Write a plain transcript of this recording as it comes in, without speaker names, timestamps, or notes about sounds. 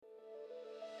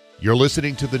You're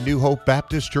listening to the New Hope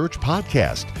Baptist Church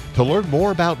podcast. To learn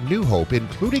more about New Hope,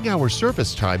 including our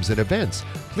service times and events,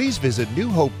 please visit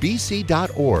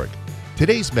newhopebc.org.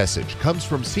 Today's message comes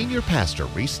from Senior Pastor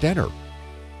Reese Denner.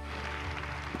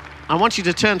 I want you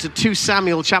to turn to 2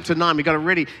 Samuel chapter 9. We've got a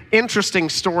really interesting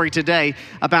story today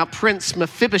about Prince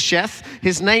Mephibosheth.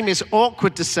 His name is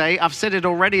awkward to say. I've said it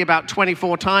already about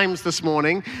 24 times this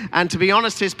morning. And to be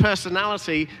honest, his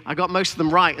personality, I got most of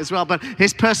them right as well, but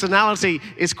his personality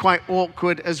is quite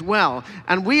awkward as well.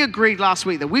 And we agreed last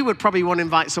week that we would probably want to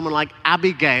invite someone like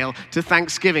Abigail to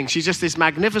Thanksgiving. She's just this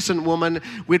magnificent woman.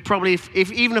 We'd probably,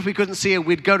 even if we couldn't see her,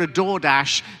 we'd go to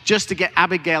DoorDash just to get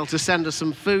Abigail to send us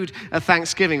some food at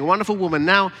Thanksgiving. Wonderful woman.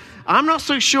 Now, I'm not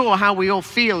so sure how we all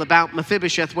feel about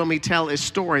Mephibosheth when we tell his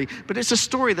story, but it's a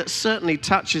story that certainly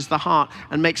touches the heart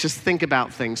and makes us think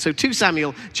about things. So 2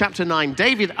 Samuel chapter 9,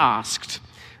 David asked,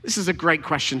 this is a great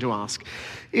question to ask,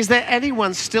 is there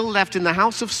anyone still left in the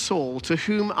house of Saul to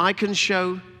whom I can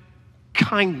show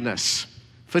kindness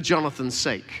for Jonathan's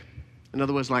sake? In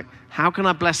other words, like, how can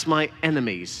I bless my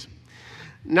enemies?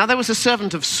 Now there was a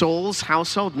servant of Saul's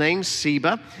household named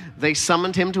Ziba. They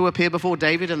summoned him to appear before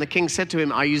David, and the king said to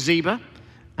him, "Are you Ziba?"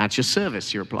 "At your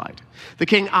service," he replied. The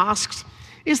king asked,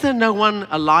 "Is there no one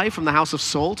alive from the house of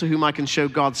Saul to whom I can show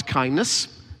God's kindness?"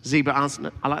 Ziba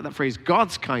answered, I like that phrase,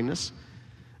 God's kindness.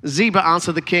 Ziba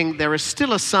answered the king, "There is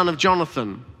still a son of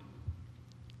Jonathan.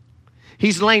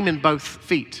 He's lame in both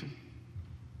feet."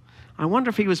 I wonder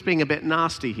if he was being a bit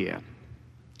nasty here.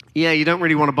 Yeah, you don't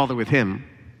really want to bother with him.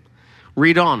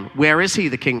 Read on. "Where is he?"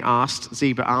 the king asked.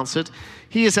 Ziba answered,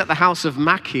 "He is at the house of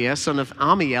Makir, son of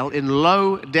Ammiel, in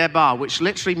Lo Debar," which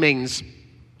literally means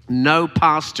no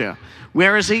pasture.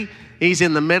 Where is he? He's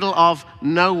in the middle of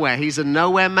nowhere. He's a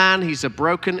nowhere man. He's a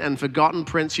broken and forgotten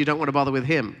prince. You don't want to bother with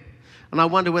him. And I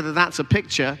wonder whether that's a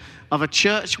picture of a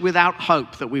church without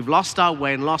hope, that we've lost our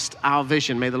way and lost our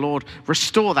vision. May the Lord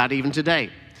restore that even today.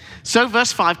 So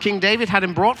verse 5, King David had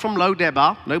him brought from Lo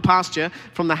Debar, no pasture,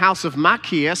 from the house of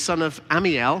Makir, son of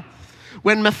Ammiel.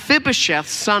 When Mephibosheth,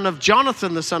 son of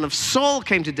Jonathan, the son of Saul,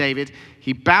 came to David,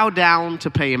 he bowed down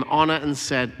to pay him honor and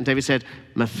David said,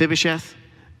 "Mephibosheth,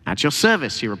 at your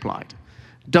service," he replied.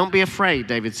 "Don't be afraid,"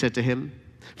 David said to him,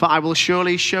 "for I will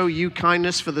surely show you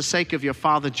kindness for the sake of your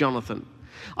father Jonathan.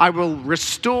 I will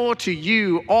restore to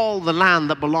you all the land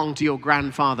that belonged to your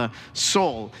grandfather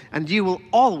Saul, and you will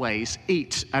always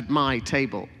eat at my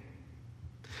table."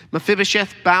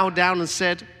 Mephibosheth bowed down and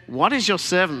said, "What is your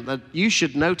servant that you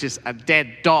should notice a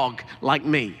dead dog like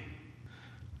me?"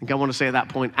 I think I want to say at that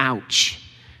point, ouch.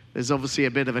 There's obviously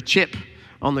a bit of a chip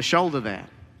on the shoulder there.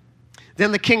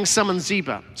 Then the king summoned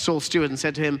Ziba, Saul's steward, and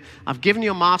said to him, "I've given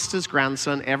your master's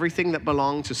grandson everything that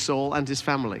belonged to Saul and his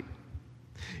family.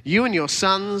 You and your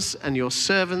sons and your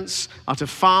servants are to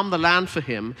farm the land for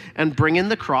him and bring in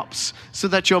the crops so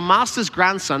that your master's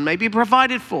grandson may be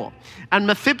provided for. And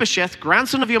Mephibosheth,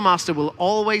 grandson of your master, will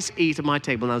always eat at my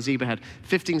table." Now Ziba had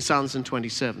 15 sons and 20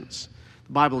 servants.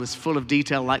 The Bible is full of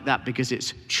detail like that because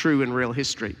it's true and real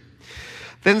history.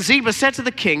 Then Ziba said to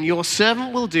the king, "Your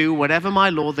servant will do whatever my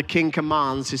lord the king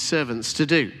commands his servants to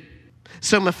do."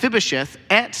 So Mephibosheth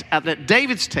ate at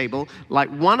David's table like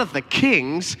one of the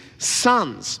king's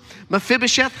sons.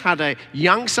 Mephibosheth had a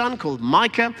young son called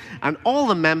Mika, and all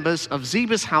the members of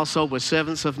Ziba's household were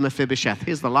servants of Mephibosheth.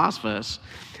 Here's the last verse.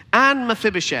 "And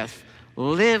Mephibosheth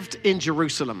lived in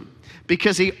Jerusalem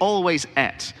because he always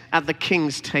ate at the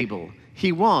king's table.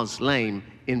 He was lame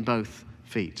in both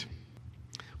feet."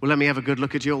 Well, let me have a good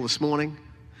look at you all this morning.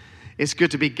 It's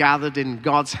good to be gathered in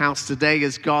God's house today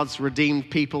as God's redeemed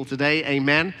people today.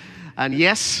 Amen. And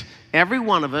yes, every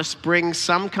one of us brings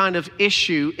some kind of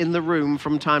issue in the room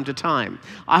from time to time.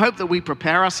 I hope that we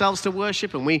prepare ourselves to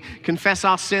worship and we confess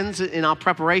our sins in our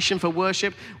preparation for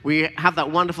worship. We have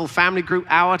that wonderful family group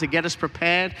hour to get us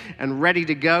prepared and ready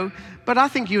to go. But I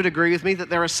think you would agree with me that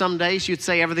there are some days you'd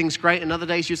say everything's great, and other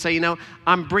days you'd say,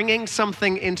 I'm bringing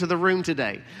something into the room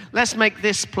today. Let's make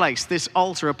this place, this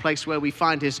altar, a place where we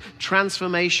find his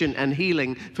transformation and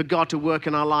healing for God to work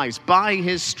in our lives. By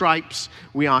his stripes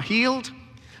we are healed,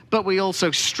 but we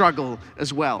also struggle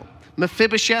as well.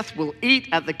 Mephibosheth will eat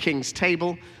at the king's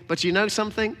table, but you know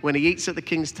something? When he eats at the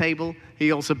king's table,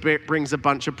 he also brings a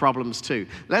bunch of problems too.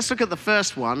 Let's look at the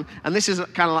first one, and this is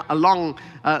kind of a long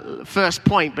first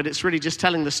point, but it's really just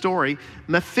telling the story.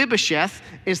 Mephibosheth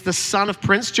is the son of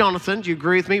Prince Jonathan, do you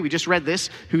agree with me? We just read this,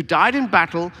 who died in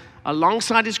battle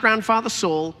alongside his grandfather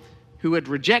Saul, who had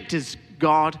rejected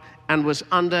God and was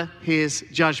under his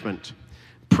judgment.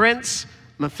 Prince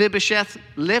Mephibosheth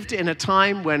lived in a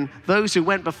time when those who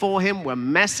went before him were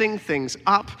messing things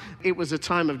up. It was a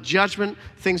time of judgment.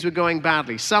 Things were going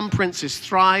badly. Some princes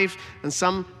thrive and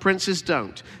some princes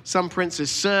don't. Some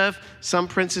princes serve, some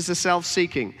princes are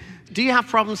self-seeking. Do you have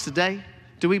problems today?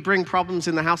 Do we bring problems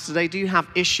in the house today? Do you have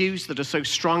issues that are so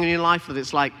strong in your life that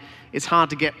it's hard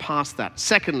to get past that?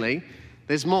 Secondly,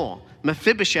 there's more.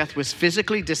 Mephibosheth was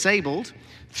physically disabled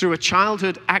through a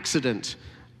childhood accident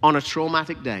on a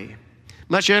traumatic day.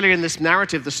 Much earlier in this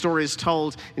narrative, the story is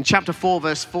told in chapter 4,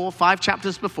 verse 4, 5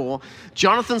 chapters before.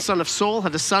 Jonathan, son of Saul,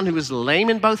 had a son who was lame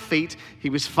in both feet. He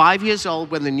was 5 years old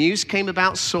when the news came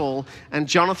about Saul, and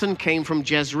Jonathan came from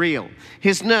Jezreel.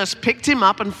 His nurse picked him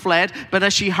up and fled, but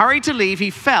as she hurried to leave, he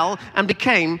fell and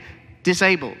became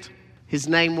disabled. His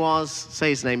name was, say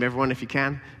his name, everyone, if you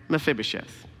can,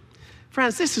 Mephibosheth.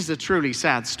 Friends, this is a truly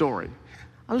sad story.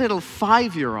 A little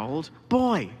 5-year-old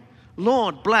boy.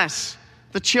 Lord bless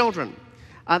the children.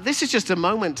 This is just a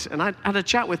moment, and I had a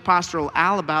chat with Pastoral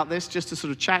Al about this, just to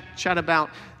sort of chat about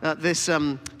this,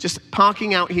 just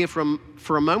parking out here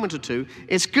for a moment or two.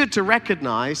 It's good to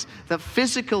recognize that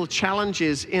physical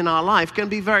challenges in our life can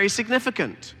be very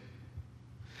significant.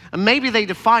 And maybe they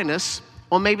define us,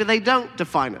 or maybe they don't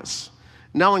define us.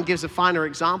 No one gives a finer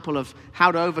example of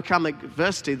how to overcome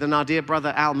adversity than our dear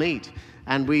brother Al Mead.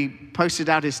 And we posted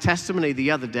out his testimony the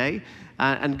other day.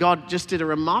 And God just did a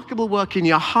remarkable work in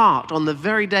your heart on the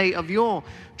very day of your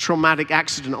traumatic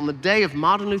accident, on the day of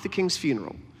Martin Luther King's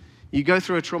funeral. You go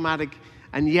through a traumatic,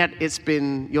 and yet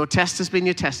your test has been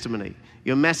your testimony.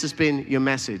 Your mess has been your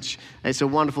message. It's a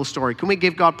wonderful story. Can we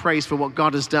give God praise for what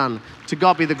God has done? To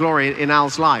God be the glory in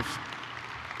Al's life.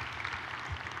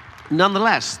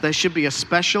 Nonetheless, there should be a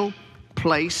special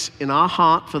place in our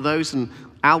heart for those, and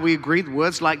Al, we agree,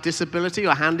 words like disability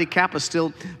or handicap are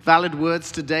still valid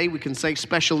words today. We can say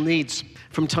special needs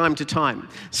from time to time.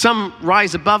 Some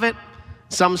rise above it,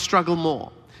 some struggle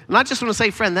more. And I just want to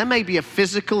say, friend, there may be a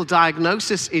physical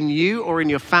diagnosis in you or in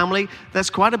your family that's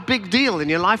quite a big deal in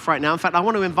your life right now. In fact, I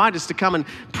want to invite us to come and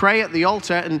pray at the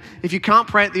altar. And if you can't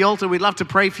pray at the altar, we'd love to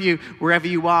pray for you wherever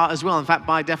you are as well. In fact,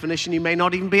 by definition, you may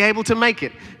not even be able to make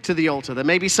it to the altar. There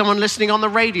may be someone listening on the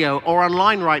radio or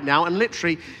online right now, and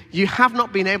literally, you have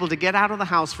not been able to get out of the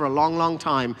house for a long, long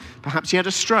time. Perhaps you had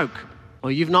a stroke,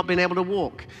 or you've not been able to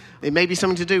walk. It may be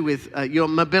something to do with your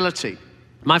mobility.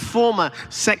 My former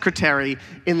secretary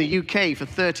in the UK for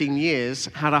 13 years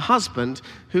had a husband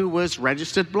who was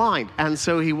registered blind. And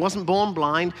so he wasn't born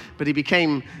blind, but he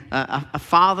became a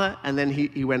father, and then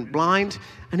he went blind.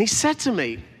 And he said to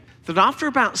me that after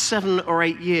about 7 or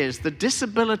 8 years, the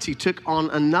disability took on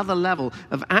another level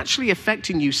of actually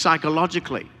affecting you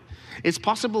psychologically. It's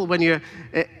possible when you're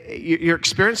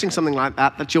experiencing something like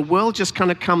that your world just kind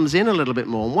of comes in a little bit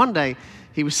more. And one day,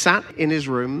 he was sat in his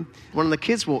room. One of the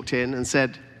kids walked in and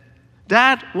said,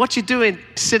 "Dad, what you doing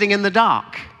sitting in the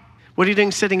dark? What are you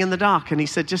doing sitting in the dark?" And he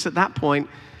said, just at that point,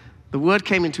 the word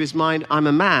came into his mind, "I'm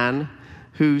a man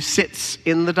who sits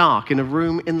in the dark, in a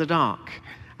room in the dark."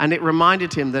 And it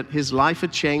reminded him that his life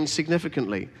had changed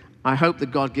significantly. I hope that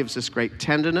God gives us great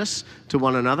tenderness to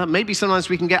one another. Maybe sometimes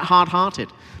we can get hard-hearted.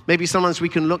 Maybe sometimes we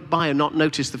can look by and not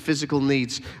notice the physical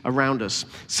needs around us.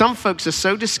 Some folks are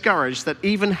so discouraged that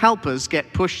even helpers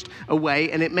get pushed away,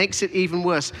 and it makes it even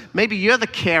worse. Maybe you're the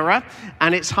carer,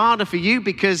 and it's harder for you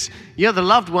because you're the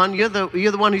loved one, you're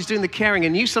the one who's doing the caring,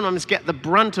 and you sometimes get the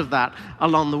brunt of that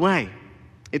along the way.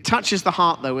 It touches the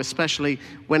heart, though, especially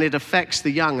when it affects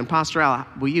the young. And Pastor Al,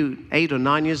 were you 8 or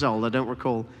 9 years old? I don't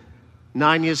recall.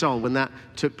 9 years old when that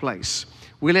took place.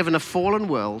 We live in a fallen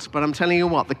world, but I'm telling you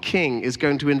what, the king is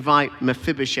going to invite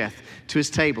Mephibosheth to his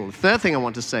table. The third thing I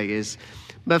want to say is,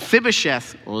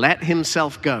 Mephibosheth let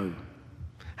himself go.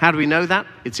 How do we know that?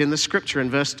 It's in the scripture in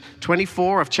verse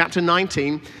 24 of chapter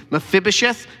 19.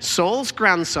 Mephibosheth, Saul's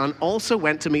grandson, also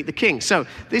went to meet the king. So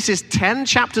this is 10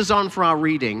 chapters on for our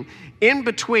reading. In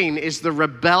between is the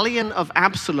rebellion of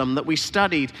Absalom that we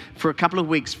studied for a couple of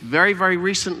weeks very, very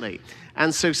recently.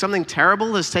 And so something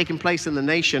terrible has taken place in the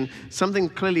nation. Something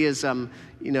clearly has,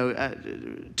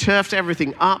 turfed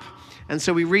everything up. And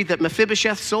so we read that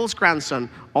Mephibosheth, Saul's grandson,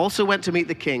 also went to meet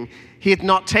the king. He had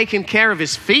not taken care of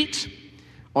his feet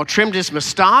or trimmed his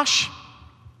mustache.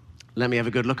 Let me have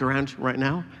a good look around right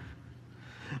now.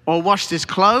 Or washed his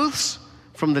clothes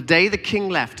from the day the king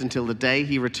left until the day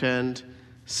he returned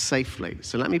safely.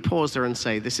 So let me pause there and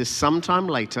say this is sometime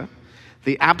later.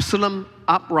 The Absalom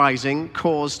uprising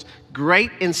caused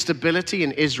great instability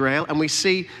in Israel, and we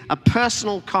see a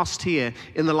personal cost here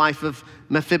in the life of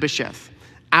Mephibosheth.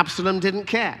 Absalom didn't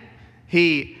care.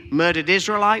 He murdered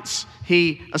Israelites.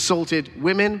 He assaulted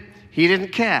women. He didn't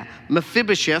care.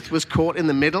 Mephibosheth was caught in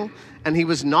the middle, and he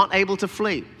was not able to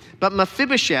flee. But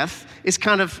Mephibosheth is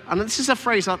kind of, and this is a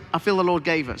phrase I feel the Lord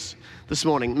gave us this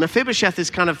morning. Mephibosheth is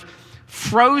kind of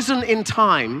frozen in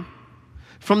time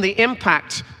from the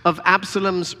impact of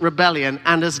Absalom's rebellion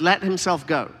and has let himself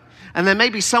go. And there may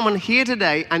be someone here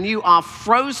today and you are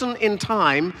frozen in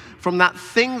time from that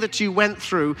thing that you went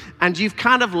through, and you've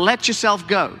kind of let yourself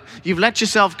go. You've let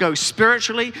yourself go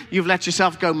spiritually. You've let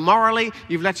yourself go morally.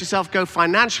 You've let yourself go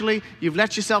financially. You've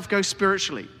let yourself go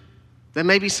spiritually. There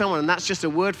may be someone, and that's just a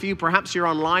word for you. Perhaps you're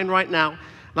online right now.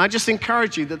 And I just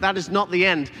encourage you that that is not the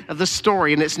end of the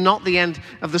story, and it's not the end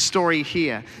of the story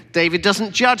here. David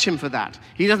doesn't judge him for that.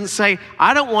 He doesn't say,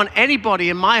 I don't want anybody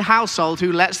in my household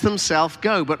who lets themselves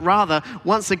go. But rather,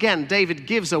 once again, David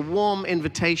gives a warm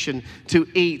invitation to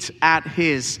eat at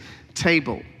his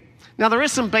table. Now, there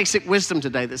is some basic wisdom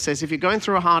today that says if you're going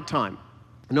through a hard time,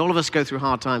 and all of us go through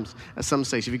hard times at some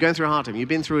stage. If you're going through a hard time, you've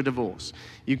been through a divorce,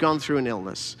 you've gone through an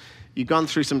illness, you've gone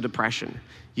through some depression,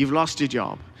 you've lost your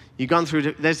job, you've gone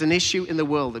through, there's an issue in the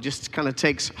world that just kind of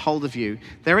takes hold of you.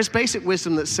 There is basic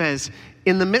wisdom that says,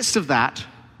 in the midst of that,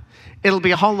 it'll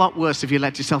be a whole lot worse if you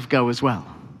let yourself go as well.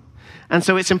 And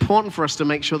so it's important for us to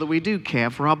make sure that we do care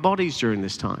for our bodies during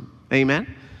this time.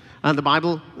 Amen? And the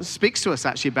Bible speaks to us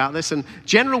actually about this. And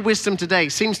general wisdom today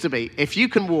seems to be, if you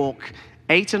can walk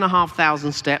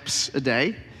 8,500 steps a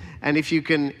day, and if you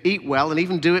can eat well and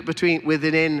even do it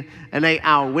within an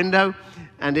 8-hour window,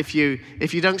 and if you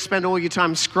don't spend all your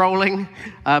time scrolling,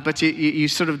 but you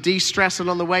sort of de-stress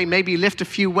along the way, maybe lift a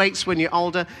few weights when you're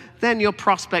older, then your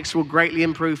prospects will greatly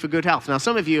improve for good health. Now,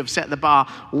 some of you have set the bar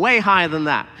way higher than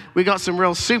that. We got some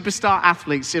real superstar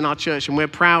athletes in our church, and we're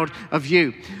proud of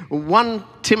you. 1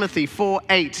 Timothy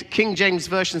 4:8, King James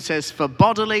Version says, for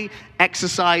bodily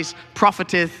exercise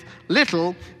profiteth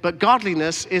little, but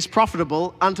godliness is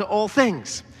profitable unto all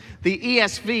things. The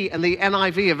ESV and the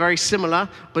NIV are very similar,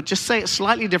 but just say it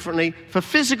slightly differently. For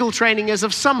physical training is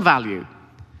of some value,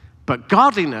 but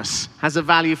godliness has a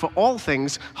value for all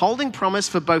things, holding promise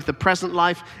for both the present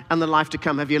life and the life to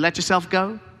come. Have you let yourself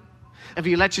go? Have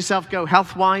you let yourself go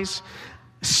health-wise?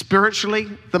 Spiritually,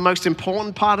 the most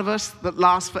important part of us that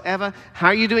lasts forever. How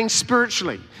are you doing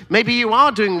spiritually? Maybe you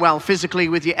are doing well physically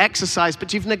with your exercise,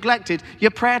 but you've neglected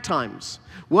your prayer times.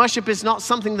 Worship is not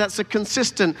something that's a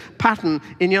consistent pattern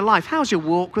in your life. How's your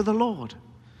walk with the Lord?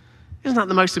 Isn't that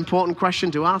the most important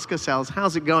question to ask ourselves?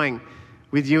 How's it going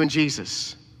with you and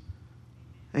Jesus?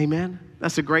 Amen?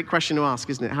 That's a great question to ask,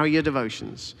 isn't it? How are your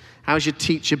devotions? How's your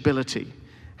teachability?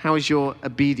 How is your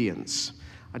obedience?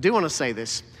 I do want to say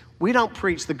this. We don't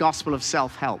preach the gospel of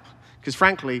self-help, because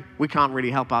frankly, we can't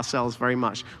really help ourselves very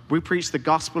much. We preach the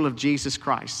gospel of Jesus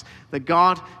Christ, that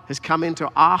God has come into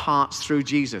our hearts through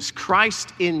Jesus.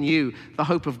 Christ in you, the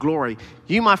hope of glory.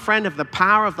 You, my friend, have the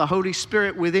power of the Holy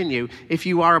Spirit within you if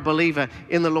you are a believer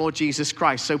in the Lord Jesus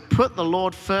Christ. So put the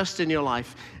Lord first in your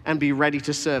life and be ready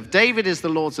to serve. David is the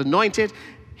Lord's anointed.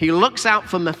 He looks out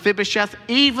for Mephibosheth,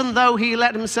 even though he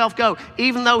let himself go,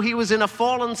 even though he was in a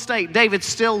fallen state. David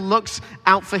still looks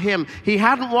out for him. He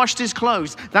hadn't washed his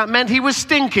clothes. That meant he was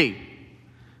stinky.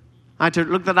 I had to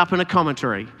look that up in a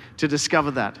commentary to discover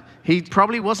that. He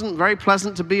probably wasn't very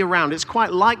pleasant to be around. It's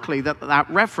quite likely that that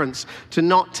reference to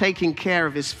not taking care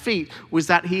of his feet was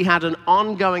that he had an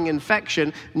ongoing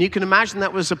infection. And you can imagine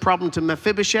that was a problem to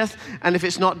Mephibosheth. And if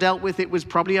it's not dealt with, it was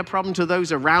probably a problem to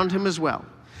those around him as well.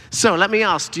 So let me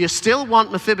ask, do you still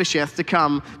want Mephibosheth to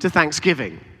come to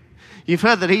Thanksgiving? You've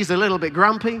heard that he's a little bit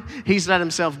grumpy. He's let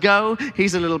himself go.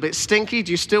 He's a little bit stinky.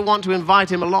 Do you still want to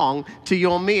invite him along to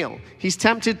your meal? He's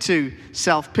tempted to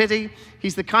self-pity.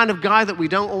 He's the kind of guy that we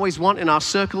don't always want in our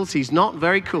circles. He's not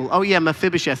very cool. Oh yeah,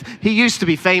 Mephibosheth. He used to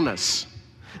be famous.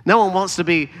 No one wants to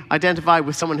be identified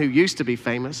with someone who used to be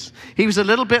famous. He was a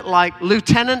little bit like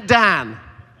Lieutenant Dan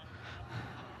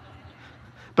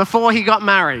before he got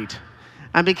married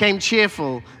and became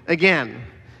cheerful again.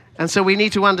 And so we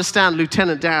need to understand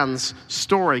Lieutenant Dan's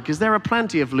story, because there are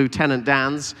plenty of Lieutenant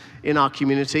Dans in our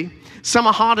community. Some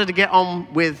are harder to get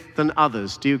on with than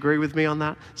others. Do you agree with me on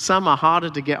that? Some are harder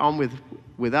to get on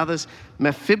with others.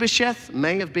 Mephibosheth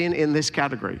may have been in this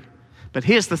category. But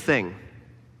here's the thing.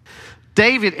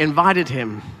 David invited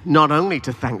him not only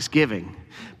to Thanksgiving,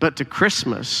 but to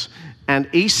Christmas and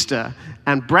Easter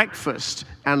and breakfast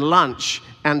and lunch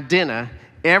and dinner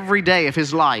every day of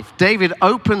his life. David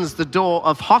opens the door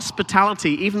of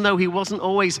hospitality, even though he wasn't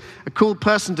always a cool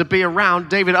person to be around.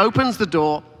 David opens the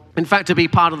door, in fact, to be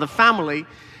part of the family.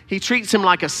 He treats him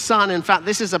like a son. In fact,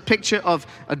 this is a picture of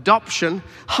adoption.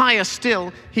 Higher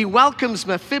still, he welcomes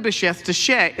Mephibosheth to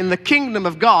share in the kingdom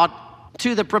of God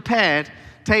to the prepared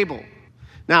table.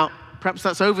 Now, Perhaps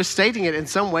that's overstating it in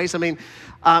some ways. I mean,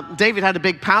 David had a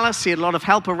big palace. He had a lot of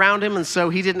help around him, and so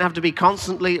he didn't have to be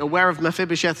constantly aware of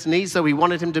Mephibosheth's needs, though he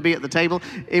wanted him to be at the table.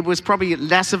 It was probably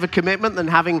less of a commitment than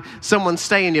having someone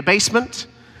stay in your basement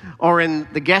or in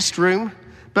the guest room.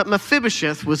 But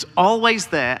Mephibosheth was always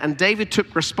there, and David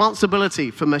took responsibility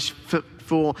for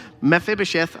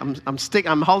Mephibosheth.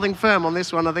 I'm holding firm on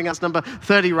this one. I think that's number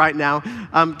 30 right now.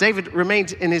 David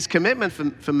remained in his commitment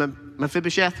for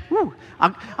Mephibosheth. Woo.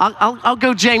 I'll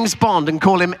go James Bond and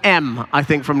call him M, I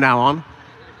think, from now on.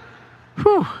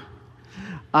 Whew.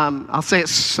 I'll say it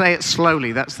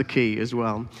slowly. That's the key as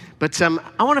well. But I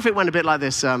wonder if it went a bit like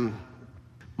this.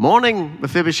 Morning,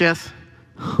 Mephibosheth.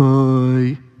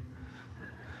 Hi.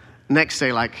 Next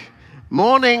day, like,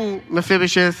 morning,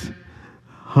 Mephibosheth.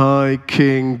 Hi,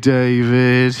 King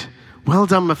David. Well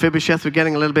done, Mephibosheth. We're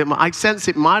getting a little bit more. I sense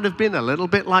it might have been a little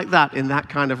bit like that in that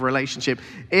kind of relationship.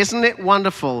 Isn't it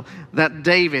wonderful that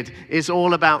David is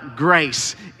all about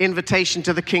grace, invitation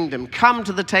to the kingdom? Come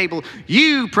to the table.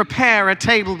 You prepare a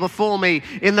table before me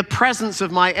in the presence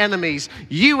of my enemies.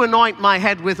 You anoint my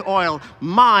head with oil.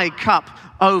 My cup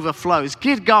overflows.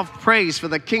 Give God praise for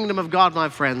the kingdom of God, my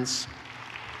friends.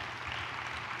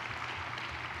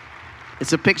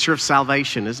 It's a picture of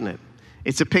salvation, isn't it?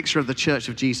 It's a picture of the church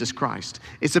of Jesus Christ.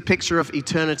 It's a picture of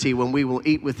eternity when we will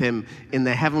eat with him in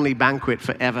the heavenly banquet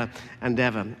forever and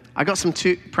ever. I got some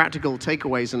two practical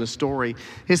takeaways in a story.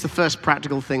 Here's the first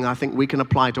practical thing I think we can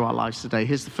apply to our lives today.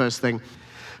 Here's the first thing.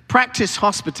 Practice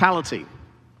hospitality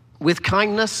with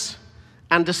kindness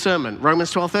and discernment.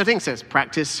 Romans 12:13 says,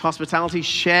 practice hospitality,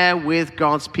 share with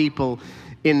God's people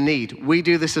in need. We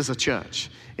do this as a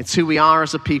church. It's who we are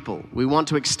as a people. We want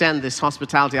to extend this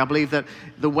hospitality. I believe that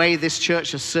the way this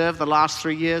church has served the last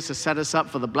 3 years has set us up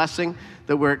for the blessing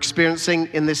that we're experiencing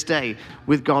in this day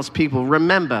with God's people.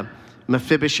 Remember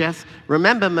Mephibosheth.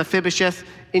 Remember Mephibosheth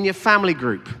in your family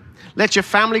group. Let your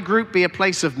family group be a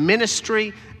place of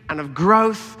ministry and of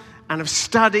growth and of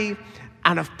study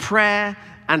and of prayer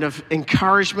and of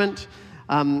encouragement.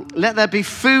 Let there be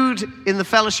food in the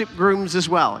fellowship rooms as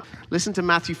well. Listen to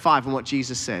Matthew 5 and what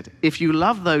Jesus said. If you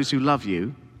love those who love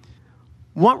you,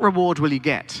 what reward will you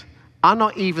get? Are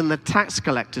not even the tax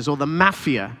collectors or the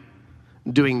mafia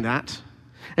doing that?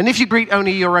 And if you greet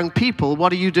only your own people,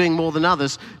 what are you doing more than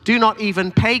others? Do not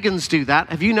even pagans do that?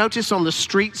 Have you noticed on the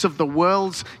streets of the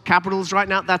world's capitals right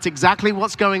now? That's exactly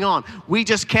what's going on. We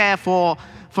just care for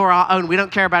our own. We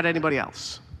don't care about anybody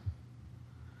else.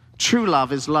 True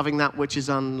love is loving that which is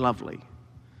unlovely.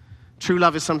 True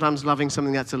love is sometimes loving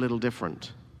something that's a little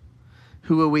different.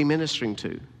 Who are we ministering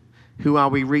to? Who are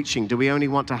we reaching? Do we only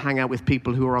want to hang out with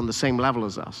people who are on the same level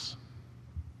as us?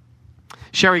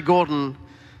 Sherry Gordon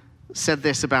said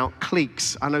this about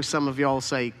cliques. I know some of y'all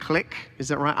say clique. Is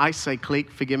that right? I say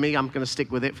clique. Forgive me. I'm going to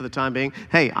stick with it for the time being.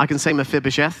 Hey, I can say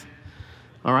Mephibosheth.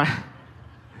 All right?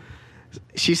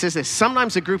 She says this.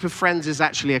 Sometimes a group of friends is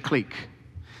actually a clique.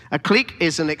 A clique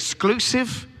is an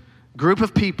exclusive group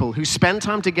of people who spend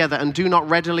time together and do not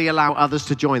readily allow others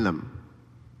to join them.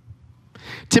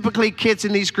 Typically, kids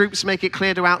in these groups make it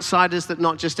clear to outsiders that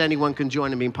not just anyone can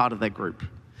join and be part of their group.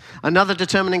 Another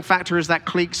determining factor is that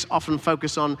cliques often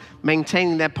focus on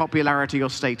maintaining their popularity or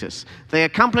status. They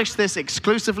accomplish this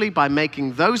exclusively by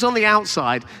making those on the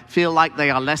outside feel like they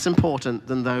are less important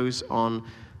than those on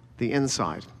the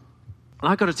inside.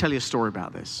 And I've got to tell you a story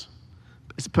about this.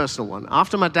 It's a personal one.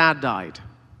 After my dad died,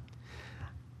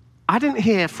 I didn't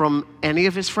hear from any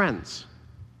of his friends.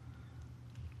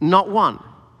 Not one.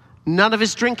 None of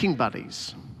his drinking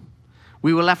buddies.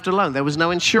 We were left alone. There was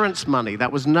no insurance money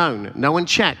that was known. No one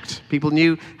checked. People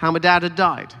knew how my dad had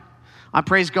died. I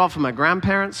praise God for my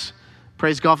grandparents.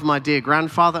 Praise God for my dear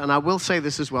grandfather. And I will say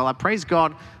this as well. I praise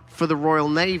God for the Royal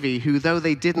Navy, who, though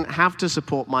they didn't have to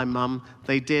support my mum,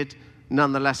 they did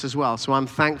nonetheless as well. So I'm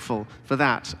thankful for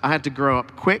that. I had to grow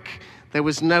up quick. There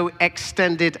was no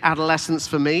extended adolescence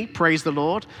for me, praise the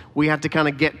Lord. We had to kind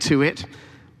of get to it.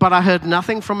 But I heard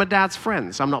nothing from my dad's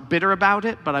friends. I'm not bitter about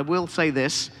it, but I will say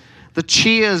this. The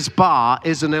Cheers bar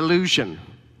is an illusion.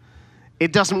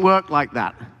 It doesn't work like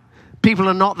that. People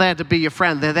are not there to be your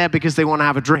friend. They're there because they want to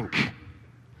have a drink.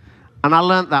 And I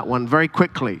learned that one very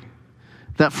quickly,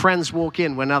 that friends walk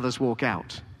in when others walk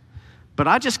out. But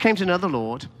I just came to know the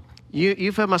Lord.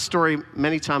 You've heard my story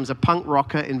many times. A punk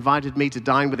rocker invited me to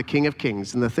dine with the King of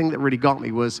Kings. And the thing that really got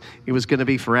me was it was going to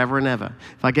be forever and ever.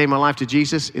 If I gave my life to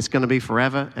Jesus, it's going to be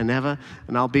forever and ever.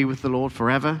 And I'll be with the Lord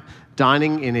forever,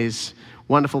 dining in his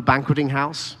wonderful banqueting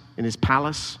house, in his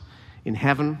palace, in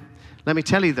heaven. Let me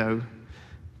tell you, though,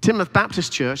 Timoth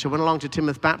Baptist Church, I went along to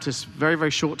Timoth Baptist very,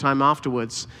 very short time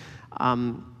afterwards.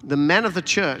 The men of the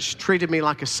church treated me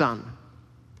like a son.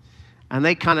 And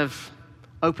they kind of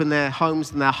open their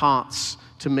homes and their hearts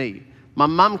to me. My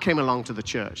mum came along to the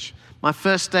church. My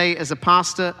first day as a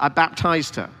pastor, I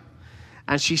baptized her.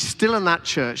 And she's still in that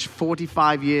church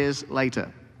 45 years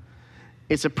later.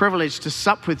 It's a privilege to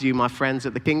sup with you, my friends,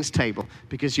 at the King's table,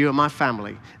 because you are my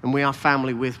family, and we are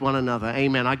family with one another.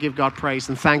 Amen. I give God praise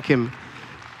and thank him.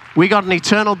 We got an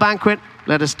eternal banquet.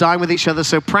 Let us dine with each other.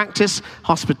 So practice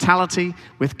hospitality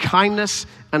with kindness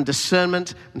and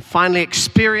discernment, and finally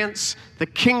experience the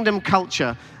kingdom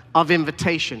culture of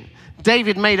invitation.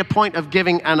 David made a point of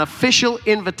giving an official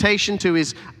invitation to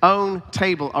his own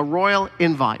table, a royal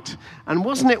invite. And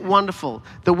wasn't it wonderful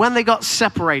that when they got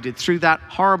separated through that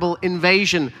horrible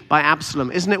invasion by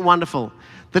Absalom, isn't it wonderful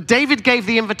that David gave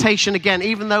the invitation again,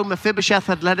 even though Mephibosheth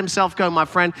had let himself go? My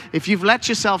friend, if you've let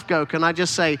yourself go, can I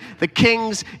just say, the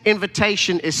king's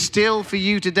invitation is still for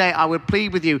you today. I would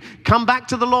plead with you, come back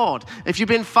to the Lord. If you've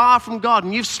been far from God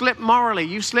and you've slipped morally,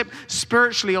 you've slipped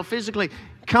spiritually or physically,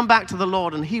 come back to the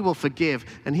Lord and he will forgive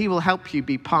and he will help you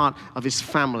be part of his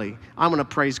family. I want to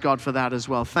praise God for that as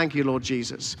well. Thank you, Lord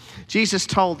Jesus. Jesus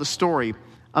told the story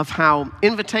of how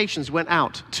invitations went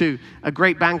out to a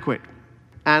great banquet.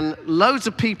 And loads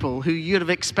of people who you'd have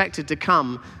expected to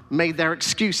come made their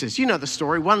excuses. You know the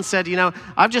story. One said,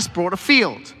 I've just brought a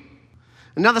field.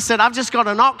 Another said, I've just got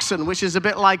an oxen, which is a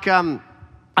bit like,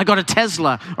 I got a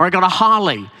Tesla or I got a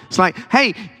Harley. It's like,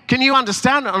 hey, can you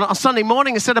understand? On a Sunday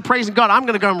morning, instead of praising God, I'm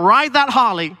going to go and ride that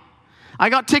Harley. I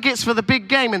got tickets for the big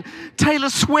game, and Taylor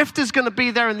Swift is going to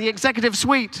be there in the executive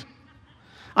suite.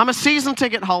 I'm a season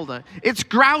ticket holder. It's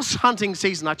grouse hunting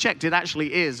season. I checked, it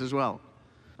actually is as well.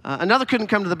 Another couldn't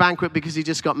come to the banquet because he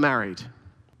just got married.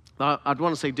 I'd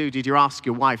want to say, dude, did you ask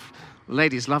your wife?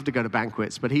 Ladies love to go to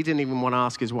banquets, but he didn't even want to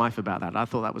ask his wife about that. I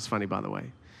thought that was funny, by the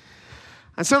way.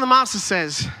 And so the master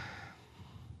says,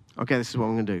 okay, this is what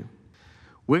we're going to do.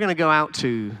 We're going to go out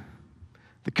to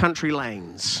the country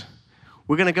lanes.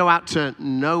 We're going to go out to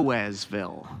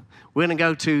Nowheresville. We're going to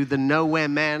go to the nowhere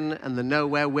men and the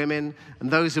nowhere women and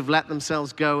those who've let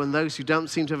themselves go and those who don't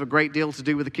seem to have a great deal to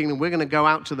do with the kingdom. We're going to go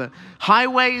out to the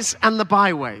highways and the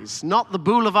byways, not the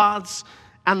boulevards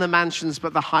and the mansions,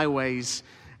 but the highways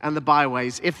and the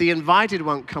byways. If the invited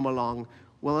won't come along,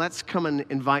 well, let's come and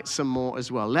invite some more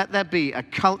as well. Let there be a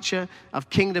culture of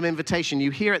kingdom invitation. You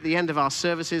hear at the end of our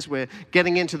services, we're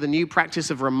getting into the new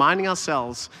practice of reminding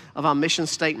ourselves of our mission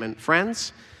statement.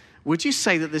 Friends, would you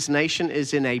say that this nation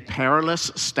is in a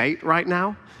perilous state right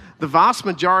now? The vast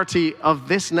majority of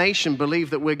this nation believe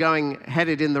that we're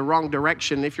headed in the wrong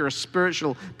direction. If you're a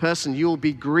spiritual person, you'll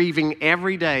be grieving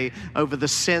every day over the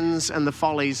sins and the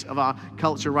follies of our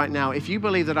culture right now. If you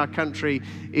believe that our country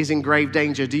is in grave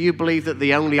danger, do you believe that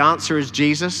the only answer is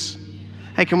Jesus?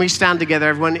 Hey, can we stand together,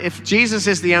 everyone? If Jesus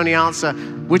is the only answer,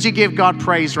 would you give God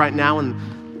praise right now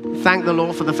and thank the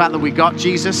Lord for the fact that we got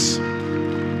Jesus?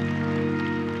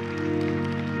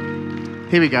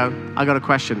 Here we go. I got a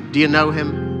question. Do you know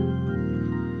him?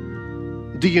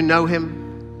 Do you know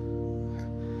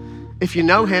him? If you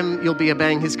know him, you'll be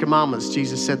obeying his commandments.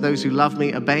 Jesus said, those who love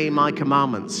me obey my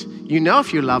commandments. You know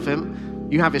if you love him,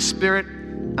 you have his spirit,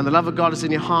 and the love of God is in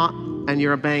your heart, and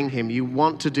you're obeying him. You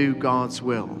want to do God's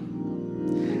will.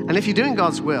 And if you're doing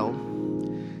God's will,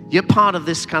 you're part of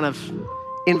this kind of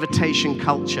invitation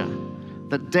culture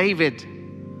that David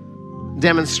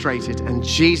demonstrated, and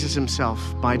Jesus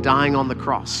himself, by dying on the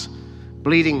cross,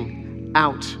 bleeding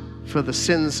out for the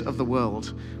sins of the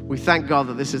world. We thank God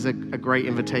that this is a great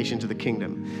invitation to the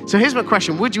kingdom. So here's my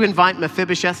question. Would you invite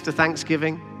Mephibosheth to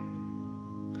Thanksgiving?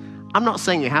 I'm not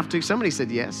saying you have to. Somebody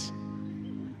said yes.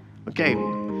 Okay,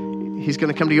 he's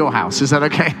going to come to your house. Is that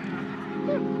okay?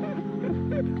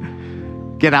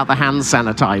 Get out the hand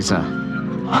sanitizer.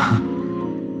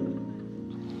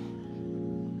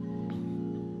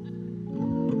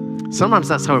 Sometimes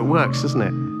that's how it works, isn't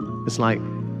it? It's like,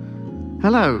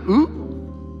 hello, ooh.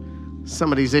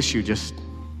 Somebody's issue just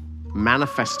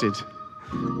manifested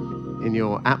in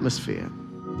your atmosphere.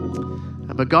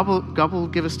 But God will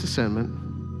give us discernment,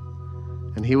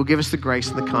 and he will give us the grace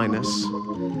and the kindness.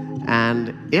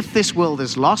 And if this world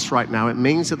is lost right now, it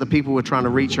means that the people we're trying to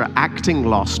reach are acting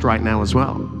lost right now as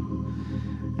well.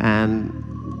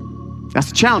 And that's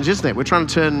the challenge, isn't it? We're trying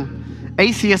to turn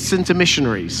atheists into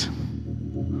missionaries.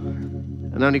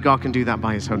 And only God can do that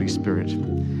by his Holy Spirit.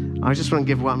 I just want to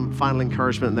give one final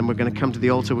encouragement, and then we're going to come to the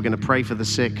altar. We're going to pray for the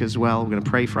sick as well. We're going to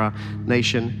pray for our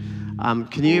nation.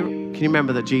 Can you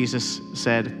remember that Jesus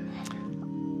said,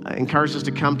 encouraged us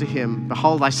to come to him.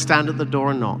 Behold, I stand at the door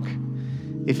and knock.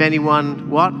 If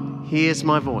anyone, hears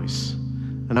my voice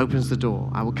and opens the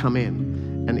door, I will come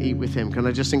in and eat with him. Can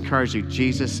I just encourage you?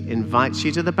 Jesus invites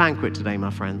you to the banquet today, my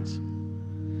friends.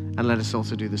 And let us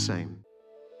also do the same.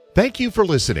 Thank you for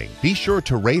listening. Be sure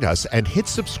to rate us and hit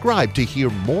subscribe to hear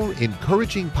more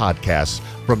encouraging podcasts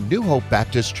from New Hope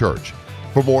Baptist Church.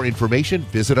 For more information,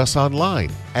 visit us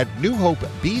online at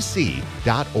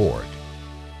newhopebc.org.